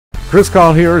Chris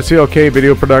Kalt here at CLK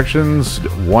Video Productions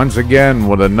once again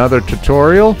with another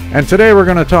tutorial, and today we're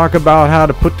going to talk about how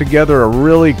to put together a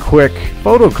really quick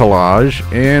photo collage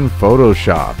in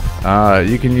Photoshop.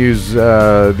 You can use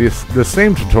the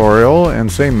same tutorial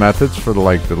and same methods for the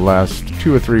last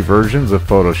 2 or 3 versions of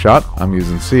Photoshop. I'm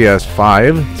using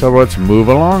CS5, so let's move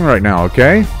along right now,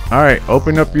 okay? Alright,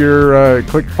 open up your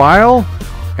click File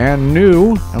and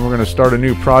New, and we're going to start a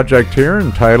new project here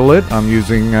and title it. I'm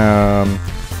using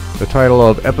the title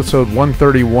of Episode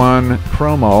 131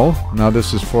 Promo. Now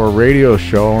this is for a radio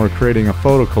show, and we're creating a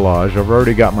photo collage. I've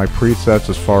already got my presets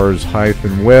as far as height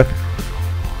and width,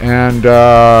 and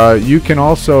you can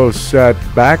also set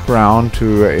background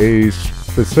to a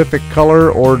specific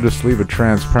color or just leave it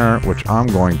transparent, which I'm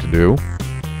going to do.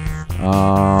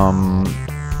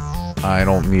 I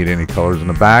don't need any colors in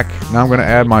the back. Now I'm going to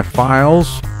add my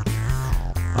files.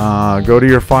 Go to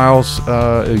your files,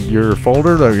 your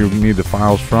folder that you need the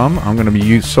files from. I'm going to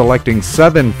be selecting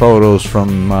 7 photos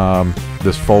from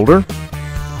this folder,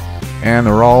 and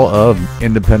they're all of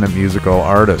independent musical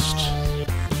artists.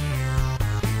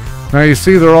 Now you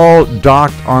see they're all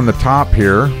docked on the top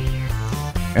here,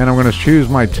 and I'm going to choose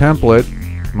my template,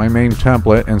 my main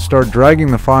template, and start dragging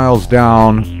the files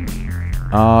down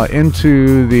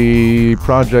into the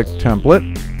project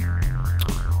template.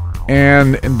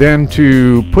 And then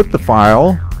to put the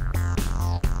file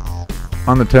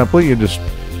on the template, you just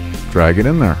drag it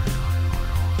in there.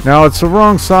 Now it's the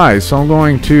wrong size, so I'm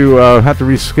going to have to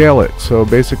rescale it. So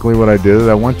basically what I did is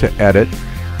I went to Edit,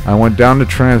 I went down to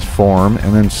Transform,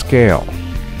 and then Scale.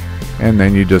 And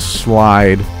then you just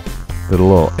slide the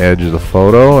little edge of the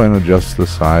photo and adjust the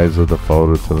size of the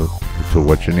photo to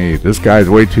what you need. This guy's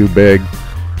way too big,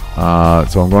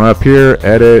 so I'm going up here,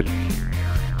 Edit,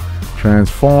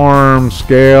 Transform,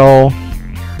 Scale,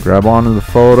 grab onto the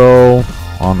photo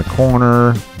on the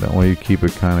corner, that way you keep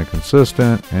it kind of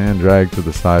consistent, and drag to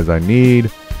the size I need.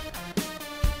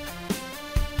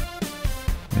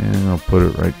 And I'll put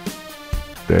it right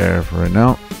there for right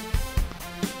now.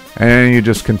 And you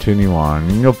just continue on.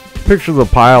 And you'll picture the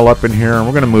pile up in here, and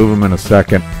we're going to move them in a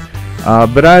second.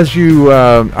 But as you,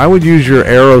 I would use your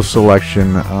arrow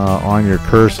selection on your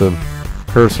cursor,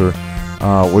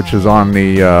 which is on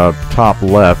the top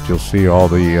left. You'll see all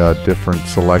the different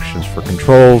selections for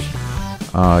controls.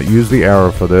 Use the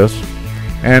arrow for this.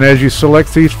 And as you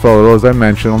select each photo, as I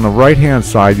mentioned, on the right hand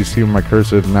side, you see where my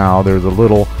cursor is now, there's a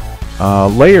little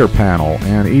layer panel.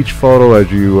 And each photo,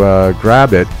 as you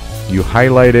grab it, you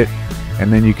highlight it,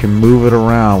 and then you can move it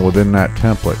around within that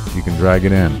template. You can drag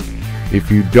it in. If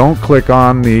you don't click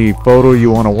on the photo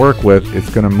you want to work with, it's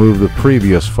going to move the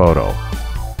previous photo.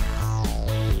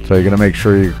 So you're going to make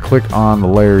sure you click on the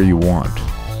layer you want.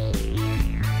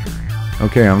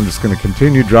 Okay, I'm just going to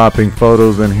continue dropping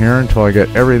photos in here until I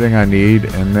get everything I need,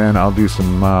 and then I'll do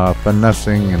some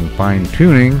finessing and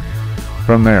fine-tuning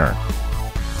from there.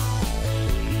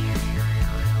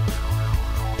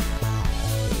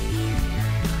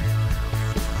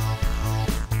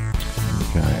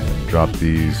 Okay, drop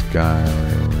these guys.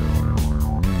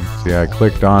 See, I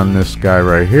clicked on this guy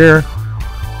right here,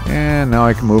 and now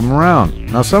I can move them around.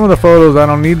 Now some of the photos I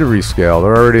don't need to rescale.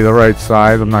 They're already the right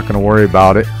size. I'm not going to worry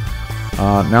about it.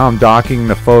 Now I'm docking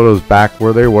the photos back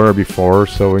where they were before,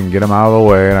 so we can get them out of the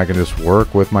way, and I can just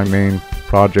work with my main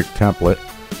project template.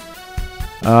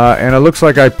 And it looks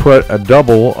like I put a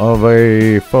double of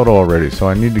a photo already, so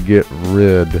I need to get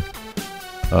rid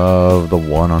of the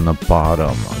one on the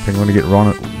bottom. I think I'm going to get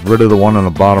rid of the one on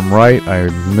the bottom right. I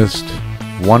missed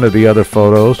one of the other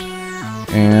photos,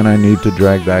 and I need to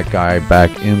drag that guy back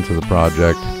into the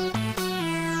project,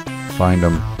 find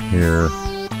him here,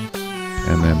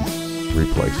 and then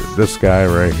replace it. This guy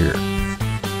right here.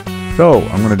 So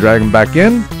I'm going to drag him back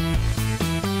in.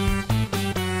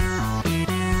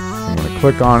 I'm going to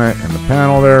click on it in the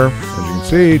panel there. As you can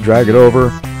see, drag it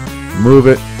over, move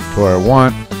it to where I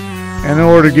want. And in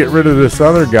order to get rid of this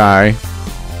other guy,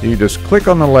 you just click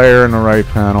on the layer in the right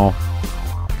panel.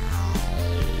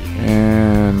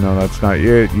 And no, that's not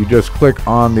it. You just click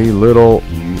on the little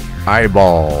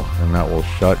eyeball, and that will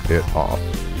shut it off.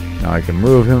 Now I can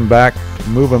move him back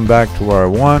to where I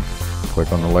want.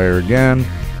 Click on the layer again,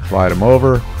 slide him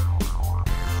over.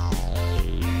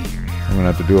 I'm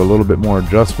gonna have to do a little bit more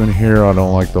adjustment here. I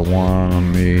don't like the one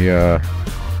on the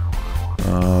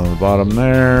bottom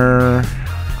there.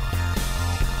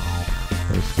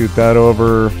 Let's scoot that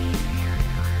over.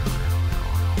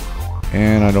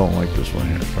 And I don't like this one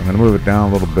here, so I'm gonna move it down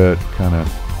a little bit, kind of.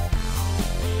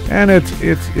 And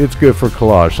it's good for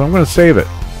collage, so I'm gonna save it.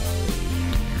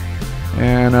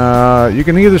 And you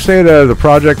can either save it as a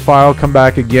project file, come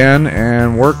back again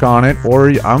and work on it,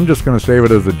 or I'm just going to save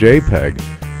it as a JPEG.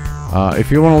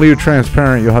 If you want to leave it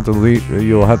transparent, you'll have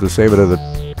to save it as a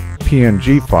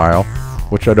PNG file,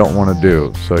 which I don't want to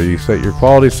do. So you set your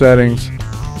quality settings,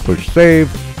 push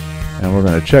save, and we're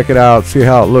going to check it out, see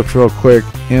how it looks real quick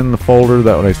in the folder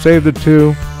that I saved it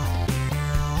to.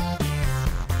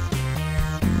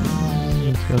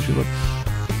 Let's see how she looks.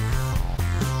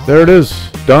 There it is,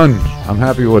 done. I'm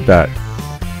happy with that.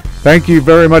 Thank you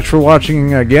very much for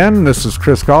watching again. This is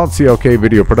Chris Kalt, CLK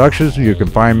Video Productions. You can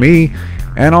find me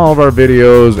and all of our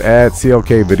videos at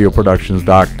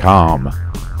clkvideoproductions.com.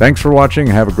 Thanks for watching.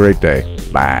 Have a great day.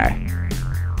 Bye.